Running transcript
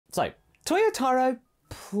So, Toyotaro,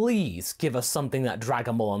 please give us something that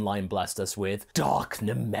Dragon Ball Online blessed us with. Dark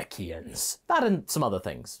Namekians. That and some other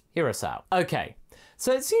things. Hear us out. Okay,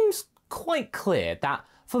 so it seems quite clear that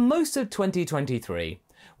for most of 2023,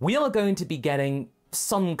 we are going to be getting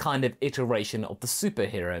some kind of iteration of the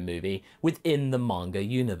superhero movie within the manga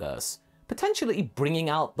universe, potentially bringing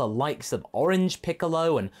out the likes of Orange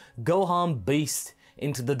Piccolo and Gohan Beast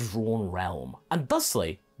into the drawn realm, and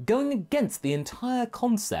thusly going against the entire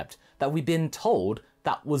concept that we've been told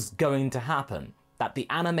that was going to happen, that the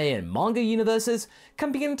anime and manga universes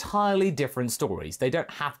can be entirely different stories. They don't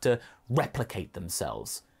have to replicate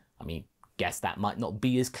themselves. I mean, guess that might not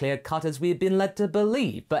be as clear-cut as we've been led to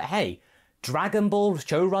believe, but hey, Dragon Ball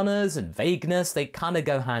showrunners and vagueness, they kinda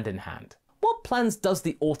go hand in hand. What plans does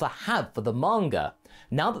the author have for the manga,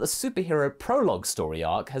 now that the Super Hero Prologue story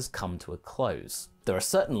arc has come to a close? There are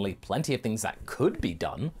certainly plenty of things that could be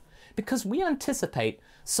done, because we anticipate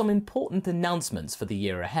some important announcements for the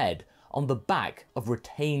year ahead on the back of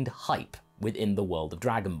retained hype within the world of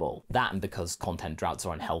Dragon Ball. That and because content droughts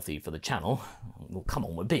are unhealthy for the channel. Well, come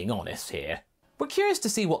on, we're being honest here. We're curious to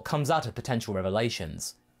see what comes out of potential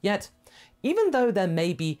revelations. Yet, even though there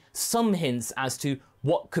may be some hints as to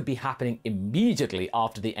what could be happening immediately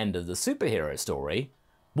after the end of the superhero story,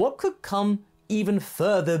 what could come even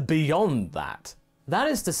further beyond that? That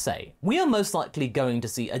is to say, we are most likely going to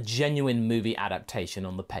see a genuine movie adaptation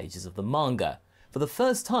on the pages of the manga, for the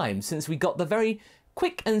first time since we got the very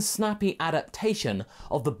quick and snappy adaptation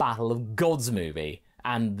of the Battle of Gods movie,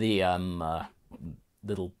 and the,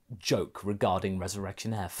 little joke regarding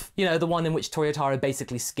Resurrection F. You know, the one in which Toyotaro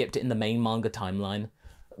basically skipped it in the main manga timeline.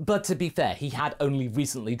 But to be fair, he had only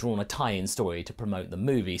recently drawn a tie-in story to promote the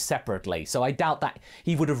movie separately, so I doubt that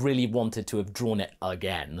he would have really wanted to have drawn it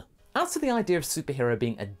again. As to the idea of superhero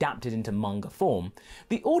being adapted into manga form,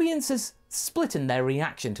 the audience is split in their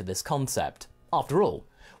reaction to this concept. After all,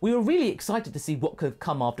 we were really excited to see what could have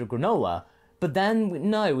come after Granola, but then,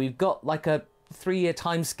 no, we've got like a 3-year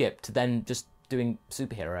time skip to then just doing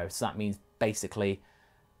superhero, so that means basically,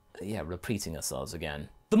 yeah, repeating ourselves again.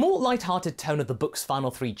 The more light-hearted tone of the book's final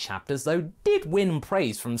 3 chapters, though, did win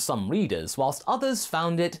praise from some readers, whilst others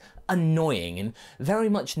found it annoying and very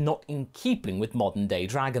much not in keeping with modern-day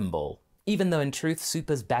Dragon Ball. Even though in truth,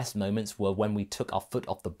 Super's best moments were when we took our foot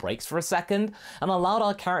off the brakes for a second and allowed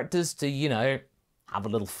our characters to, you know, have a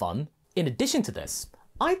little fun. In addition to this,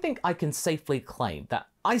 I think I can safely claim that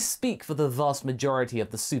I speak for the vast majority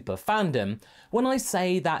of the Super fandom when I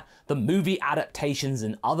say that the movie adaptations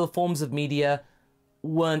and other forms of media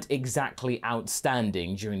weren't exactly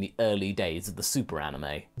outstanding during the early days of the Super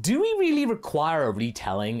anime. Do we really require a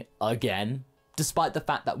retelling again? Despite the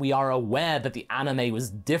fact that we are aware that the anime was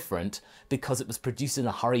different because it was produced in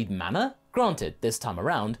a hurried manner? Granted, this time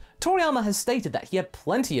around, Toriyama has stated that he had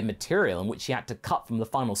plenty of material in which he had to cut from the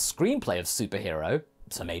final screenplay of Super Hero,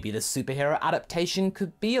 so maybe the superhero adaptation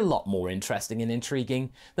could be a lot more interesting and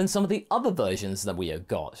intriguing than some of the other versions that we have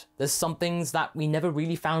got. There's some things that we never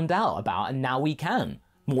really found out about and now we can.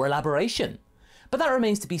 More elaboration. But that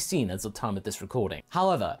remains to be seen as of the time of this recording.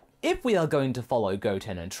 However, if we are going to follow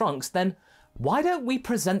Goten and Trunks, then why don't we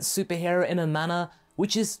present Superhero in a manner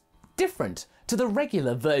which is different to the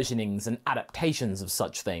regular versionings and adaptations of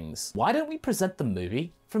such things? Why don't we present the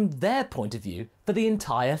movie from their point of view for the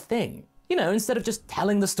entire thing? You know, instead of just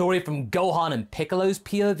telling the story from Gohan and Piccolo's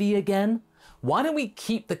POV again, why don't we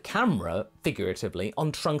keep the camera, figuratively,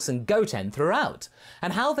 on Trunks and Goten throughout,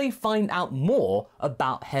 and how they find out more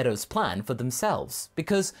about Hero's plan for themselves?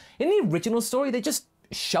 Because in the original story, they just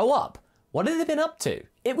show up. What have they been up to?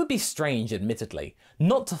 It would be strange, admittedly,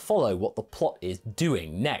 not to follow what the plot is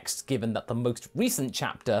doing next, given that the most recent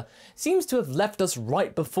chapter seems to have left us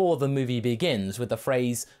right before the movie begins with the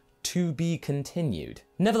phrase, "to be continued."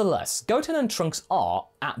 Nevertheless, Goten and Trunks are,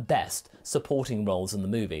 at best, supporting roles in the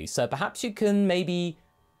movie, so perhaps you can maybe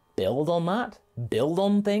build on that? Build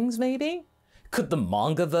on things, maybe? Could the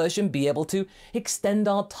manga version be able to extend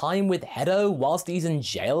our time with Hero whilst he's in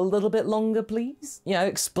jail a little bit longer, please? You know,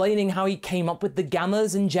 explaining how he came up with the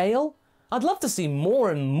Gammas in jail? I'd love to see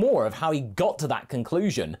more and more of how he got to that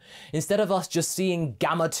conclusion, instead of us just seeing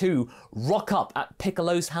Gamma 2 rock up at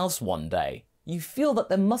Piccolo's house one day. You feel that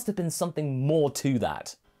there must have been something more to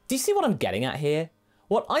that. Do you see what I'm getting at here?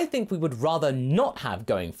 What I think we would rather not have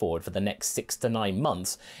going forward for the next 6 to 9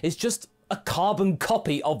 months is just a carbon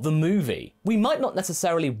copy of the movie. We might not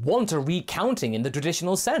necessarily want a recounting in the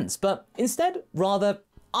traditional sense, but instead, rather,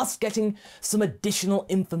 us getting some additional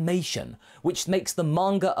information, which makes the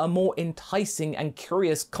manga a more enticing and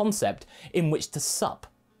curious concept in which to sup.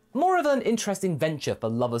 More of an interesting venture for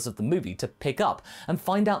lovers of the movie to pick up and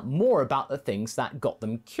find out more about the things that got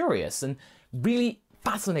them curious and really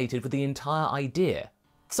fascinated with the entire idea.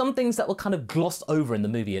 Some things that were kind of glossed over in the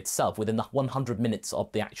movie itself within the 100 minutes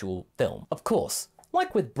of the actual film. Of course,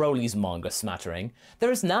 like with Broly's manga smattering,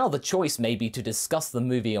 there is now the choice maybe to discuss the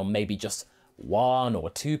movie on maybe just 1 or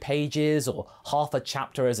 2 pages or half a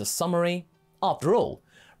chapter as a summary. After all,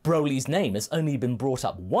 Broly's name has only been brought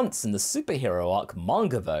up once in the Super Hero arc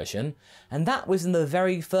manga version, and that was in the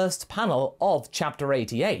very first panel of chapter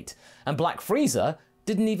 88, and Black Frieza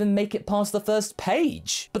didn't even make it past the first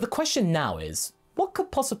page. But the question now is, what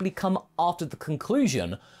could possibly come after the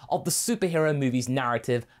conclusion of the superhero movie's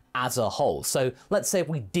narrative as a whole? So let's say if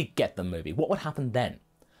we did get the movie, what would happen then?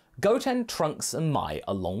 Goten, Trunks and Mai,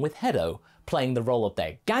 along with Hedo, playing the role of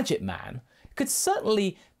their gadget man, could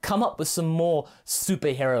certainly come up with some more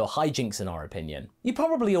superhero hijinks in our opinion. You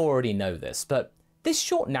probably already know this, but this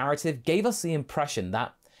short narrative gave us the impression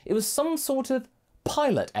that it was some sort of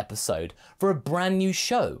pilot episode for a brand new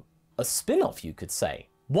show. A spin-off, you could say.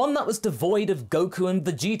 One that was devoid of Goku and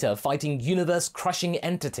Vegeta fighting universe-crushing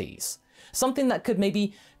entities. Something that could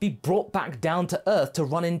maybe be brought back down to Earth to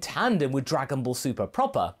run in tandem with Dragon Ball Super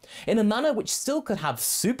proper, in a manner which still could have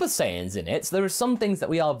Super Saiyans in it, so there are some things that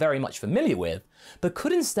we are very much familiar with, but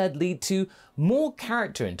could instead lead to more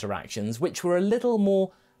character interactions which were a little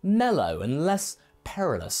more mellow and less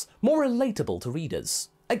perilous, more relatable to readers.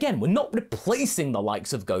 Again, we're not replacing the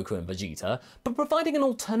likes of Goku and Vegeta, but providing an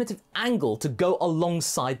alternative angle to go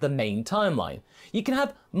alongside the main timeline. You can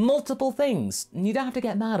have multiple things, and you don't have to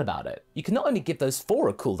get mad about it. You can not only give those 4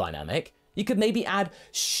 a cool dynamic, you could maybe add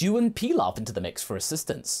Shu and Pilaf into the mix for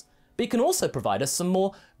assistance. But you can also provide us some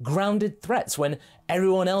more grounded threats when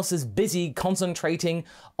everyone else is busy concentrating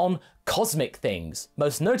on cosmic things,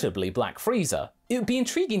 most notably Black Frieza. It would be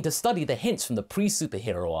intriguing to study the hints from the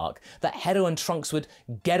pre-superhero arc that Hedo and Trunks would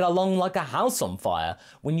get along like a house on fire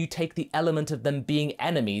when you take the element of them being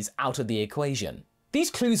enemies out of the equation. These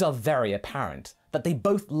clues are very apparent, that they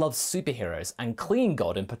both love superheroes and Clean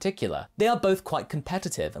God in particular. They are both quite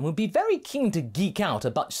competitive and would be very keen to geek out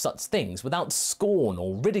about such things without scorn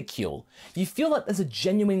or ridicule. You feel like there's a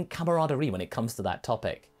genuine camaraderie when it comes to that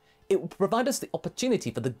topic. It will provide us the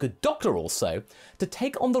opportunity for the Good Doctor also to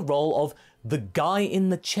take on the role of the guy in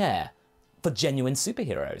the chair for genuine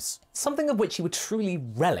superheroes. Something of which he would truly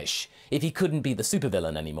relish if he couldn't be the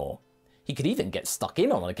supervillain anymore. He could even get stuck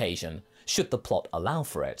in on occasion, should the plot allow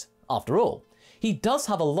for it. After all, he does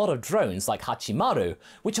have a lot of drones like Hachimaru,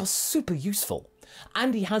 which are super useful.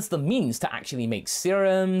 And he has the means to actually make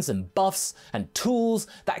serums and buffs and tools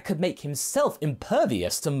that could make himself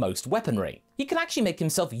impervious to most weaponry. He could actually make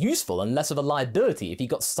himself useful and less of a liability if he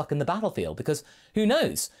got stuck in the battlefield, because who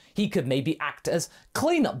knows, he could maybe act as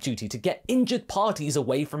cleanup duty to get injured parties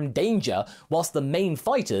away from danger, whilst the main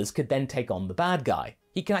fighters could then take on the bad guy.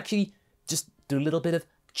 He can actually just do a little bit of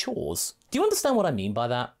chores. Do you understand what I mean by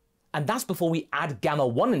that? And that's before we add Gamma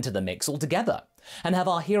 1 into the mix altogether, and have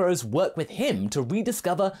our heroes work with him to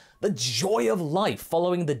rediscover the joy of life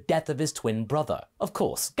following the death of his twin brother. Of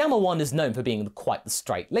course, Gamma 1 is known for being quite the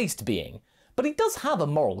straight-laced being, but he does have a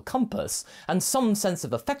moral compass and some sense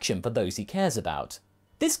of affection for those he cares about.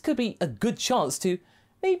 This could be a good chance to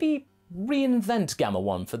maybe reinvent Gamma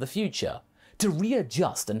 1 for the future, to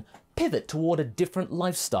readjust and pivot toward a different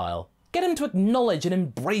lifestyle. Get him to acknowledge and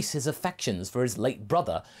embrace his affections for his late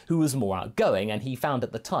brother, who was more outgoing and he found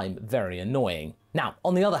at the time very annoying. Now,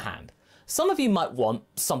 on the other hand, some of you might want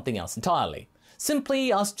something else entirely.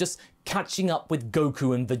 Simply us just catching up with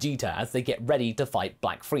Goku and Vegeta as they get ready to fight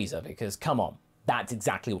Black Frieza, because come on, that's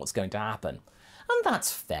exactly what's going to happen. And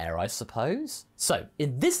that's fair, I suppose. So,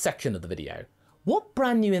 in this section of the video, what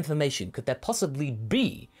brand new information could there possibly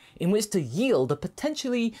be in which to yield a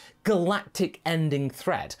potentially galactic ending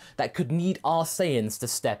threat that could need our Saiyans to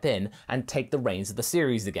step in and take the reins of the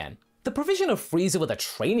series again? The provision of Frieza with a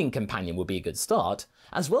training companion would be a good start,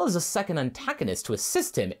 as well as a second antagonist to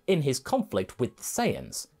assist him in his conflict with the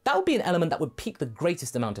Saiyans. That would be an element that would pique the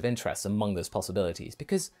greatest amount of interest among those possibilities,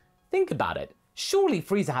 because think about it, surely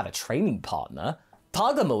Frieza had a training partner.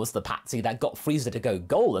 Tagoma was the patsy that got Frieza to go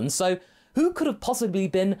golden, so who could have possibly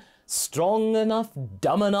been strong enough,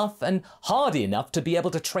 dumb enough, and hardy enough to be able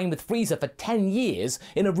to train with Frieza for 10 years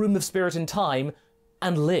in a room of spirit and time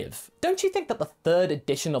and live? Don't you think that the 3rd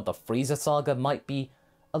edition of the Frieza saga might be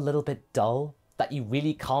a little bit dull? That you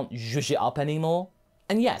really can't zhuzh it up anymore?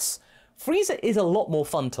 And yes, Frieza is a lot more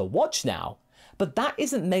fun to watch now, but that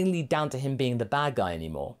isn't mainly down to him being the bad guy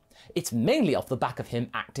anymore. It's mainly off the back of him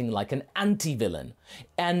acting like an anti-villain,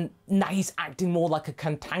 and now he's acting more like a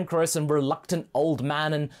cantankerous and reluctant old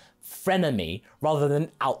man and frenemy rather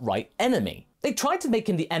than outright enemy. They tried to make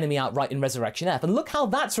him the enemy outright in Resurrection F, and look how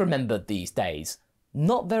that's remembered these days.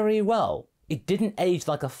 Not very well. It didn't age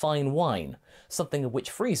like a fine wine, something of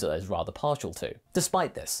which Frieza is rather partial to.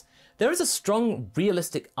 Despite this, there is a strong,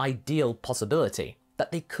 realistic, ideal possibility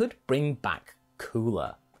that they could bring back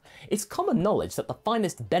Cooler. It's common knowledge that the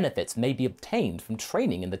finest benefits may be obtained from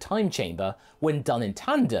training in the time chamber when done in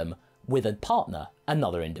tandem with a partner,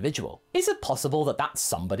 another individual. Is it possible that that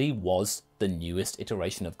somebody was the newest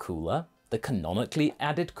iteration of Cooler, the canonically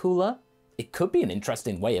added Cooler? It could be an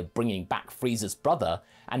interesting way of bringing back Frieza's brother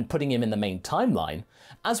and putting him in the main timeline,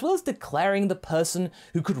 as well as declaring the person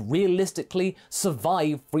who could realistically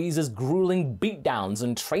survive Frieza's grueling beatdowns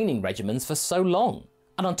and training regimens for so long.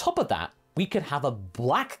 And on top of that, we could have a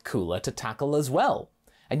black Cooler to tackle as well.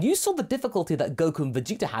 And you saw the difficulty that Goku and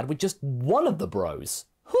Vegeta had with just one of the bros.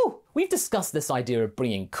 Whew! We've discussed this idea of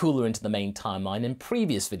bringing Cooler into the main timeline in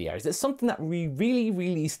previous videos. It's something that we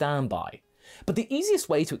really stand by. But the easiest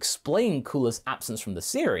way to explain Cooler's absence from the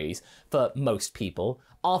series, for most people,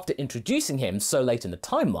 after introducing him so late in the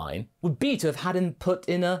timeline, would be to have had him put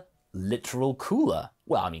in a literal cooler.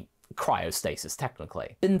 Well, I mean, cryostasis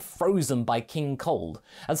technically. Been frozen by King Cold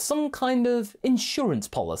as some kind of insurance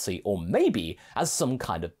policy, or maybe as some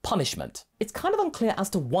kind of punishment. It's kind of unclear as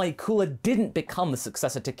to why Cooler didn't become the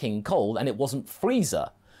successor to King Cold and it wasn't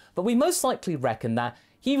Frieza, but we most likely reckon that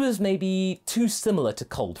he was maybe too similar to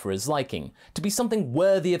Cold for his liking, to be something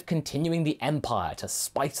worthy of continuing the Empire to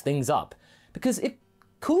spice things up. Because if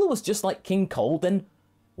Cooler was just like King Cold, then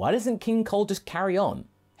why doesn't King Cold just carry on?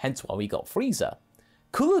 Hence why we got Frieza.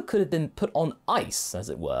 Cooler could have been put on ice, as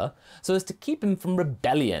it were, so as to keep him from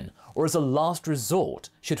rebellion, or as a last resort,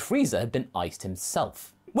 should Frieza have been iced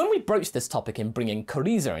himself. When we broached this topic in bringing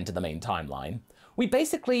Kuriza into the main timeline, we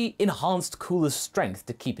basically enhanced Cooler's strength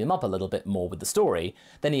to keep him up a little bit more with the story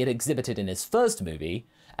than he had exhibited in his first movie,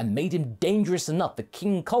 and made him dangerous enough for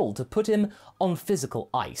King Cold to put him on physical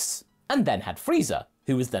ice. And then had Frieza,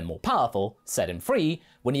 who was then more powerful, set him free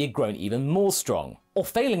when he had grown even more strong, or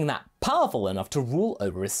failing that, powerful enough to rule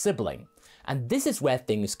over his sibling. And this is where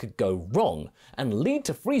things could go wrong, and lead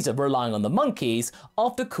to Frieza relying on the monkeys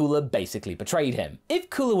after Cooler basically betrayed him. If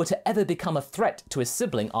Cooler were to ever become a threat to his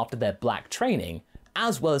sibling after their black training,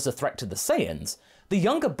 as well as a threat to the Saiyans, the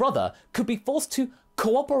younger brother could be forced to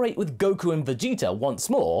cooperate with Goku and Vegeta once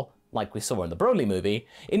more, like we saw in the Broly movie,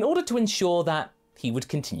 in order to ensure that he would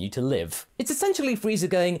continue to live. It's essentially Frieza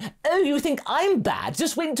going, "Oh, you think I'm bad?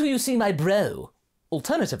 Just wait until you see my bro."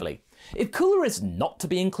 Alternatively, if Cooler is not to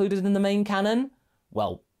be included in the main canon,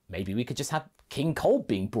 well, maybe we could just have King Cold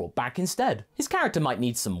being brought back instead. His character might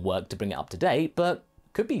need some work to bring it up to date, but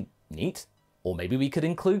could be neat. Or maybe we could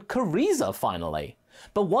include Kuriza finally,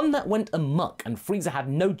 but one that went amok and Frieza had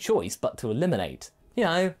no choice but to eliminate. You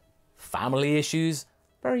know, family issues,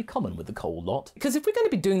 very common with the Cold lot. Because if we're going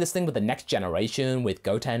to be doing this thing with the next generation, with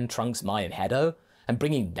Goten, Trunks, Mai, and Hedo, and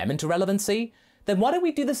bringing them into relevancy, then why don't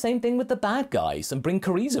we do the same thing with the bad guys and bring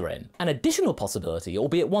Kuriza in? An additional possibility,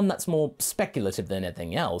 albeit one that's more speculative than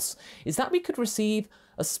anything else, is that we could receive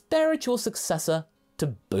a spiritual successor to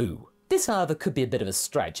Boo. This, however, could be a bit of a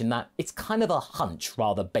stretch in that it's kind of a hunch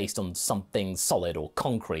rather based on something solid or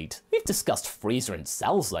concrete. We've discussed Frieza and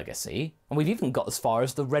Cell's legacy, and we've even got as far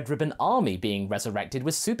as the Red Ribbon Army being resurrected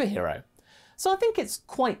with Super Hero. So I think it's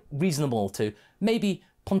quite reasonable to maybe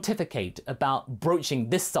pontificate about broaching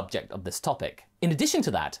this subject of this topic. In addition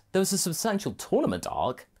to that, there was a substantial tournament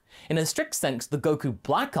arc. In a strict sense, the Goku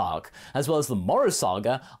Black arc, as well as the Moro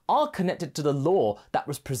saga, are connected to the lore that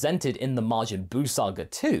was presented in the Majin Buu saga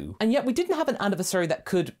too, and yet we didn't have an adversary that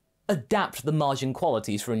could adapt the Majin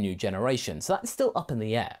qualities for a new generation, so that's still up in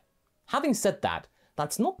the air. Having said that,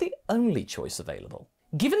 that's not the only choice available.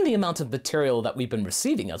 Given the amount of material that we've been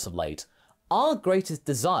receiving as of late, our greatest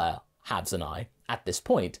desire, Habs and I, at this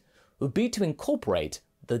point, would be to incorporate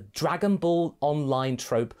the Dragon Ball Online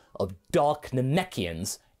trope of Dark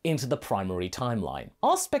Namekians into the primary timeline.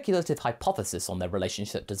 Our speculative hypothesis on their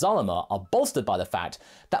relationship to Zalama are bolstered by the fact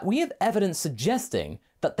that we have evidence suggesting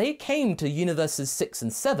that they came to universes 6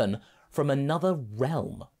 and 7 from another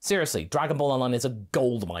realm. Seriously, Dragon Ball Online is a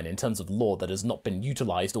goldmine in terms of lore that has not been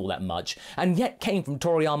utilized all that much, and yet came from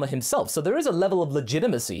Toriyama himself, so there is a level of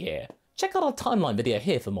legitimacy here. Check out our timeline video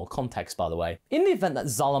here for more context, by the way. In the event that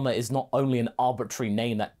Zalama is not only an arbitrary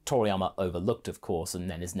name that Toriyama overlooked, of course, and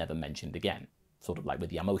then is never mentioned again, sort of like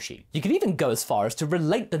with Yamoshi. You could even go as far as to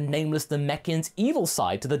relate the nameless Namekian's evil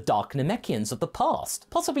side to the Dark Namekians of the past,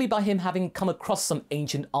 possibly by him having come across some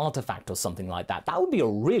ancient artifact or something like that. That would be a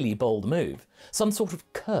really bold move. Some sort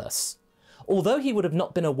of curse. Although he would have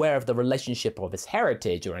not been aware of the relationship of his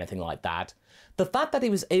heritage or anything like that, the fact that he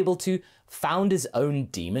was able to found his own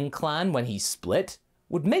demon clan when he split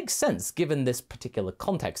would make sense given this particular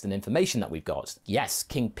context and information that we've got. Yes,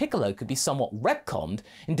 King Piccolo could be somewhat retconned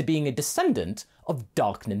into being a descendant of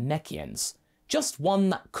Dark Namekians, just one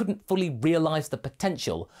that couldn't fully realise the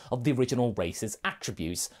potential of the original race's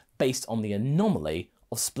attributes based on the anomaly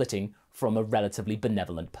of splitting from a relatively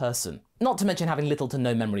benevolent person. Not to mention having little to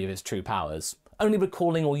no memory of his true powers, only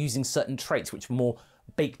recalling or using certain traits which were more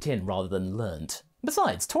baked in rather than learned.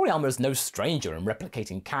 Besides, Toriyama is no stranger in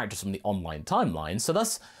replicating characters from the online timeline, so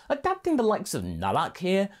thus adapting the likes of Narak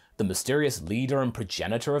here, the mysterious leader and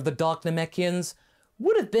progenitor of the Dark Namekians,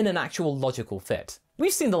 would have been an actual logical fit.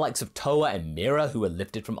 We've seen the likes of Toa and Mira, who were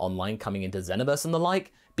lifted from online coming into Xenoverse and the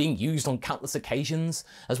like, being used on countless occasions,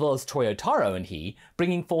 as well as Toyotaro and he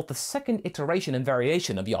bringing forth the second iteration and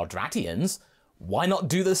variation of Yardratians. Why not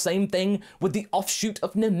do the same thing with the offshoot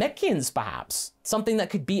of Namekians, perhaps? Something that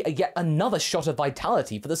could be yet another shot of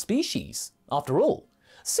vitality for the species. After all,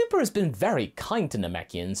 Super has been very kind to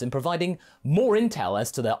Namekians in providing more intel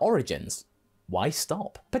as to their origins. Why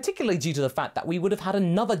stop? Particularly due to the fact that we would have had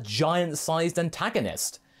another giant-sized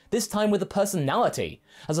antagonist, this time with a personality,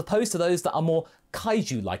 as opposed to those that are more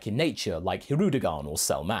kaiju-like in nature, like Hirudegarn or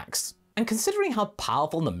Cell Max. And considering how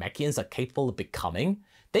powerful Namekians are capable of becoming,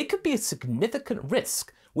 they could be a significant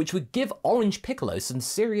risk, which would give Orange Piccolo some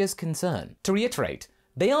serious concern. To reiterate,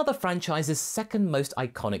 they are the franchise's second most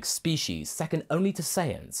iconic species, second only to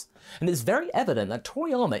Saiyans, and it's very evident that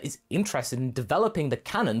Toriyama is interested in developing the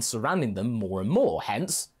canon surrounding them more and more,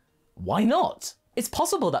 hence, why not? It's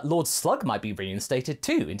possible that Lord Slug might be reinstated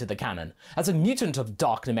too into the canon, as a mutant of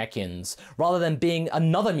Dark Namekians, rather than being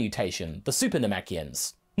another mutation, the Super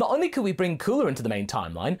Namekians. Not only could we bring Cooler into the main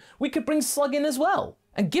timeline, we could bring Slug in as well.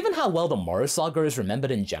 And given how well the Moro saga is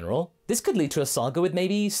remembered in general, this could lead to a saga with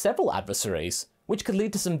maybe several adversaries, which could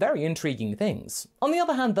lead to some very intriguing things. On the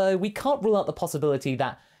other hand though, we can't rule out the possibility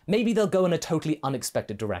that maybe they'll go in a totally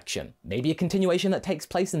unexpected direction. Maybe a continuation that takes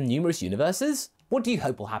place in numerous universes? What do you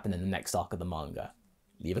hope will happen in the next arc of the manga?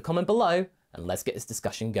 Leave a comment below and let's get this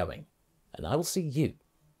discussion going. And I will see you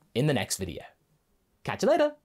in the next video. Catch you later!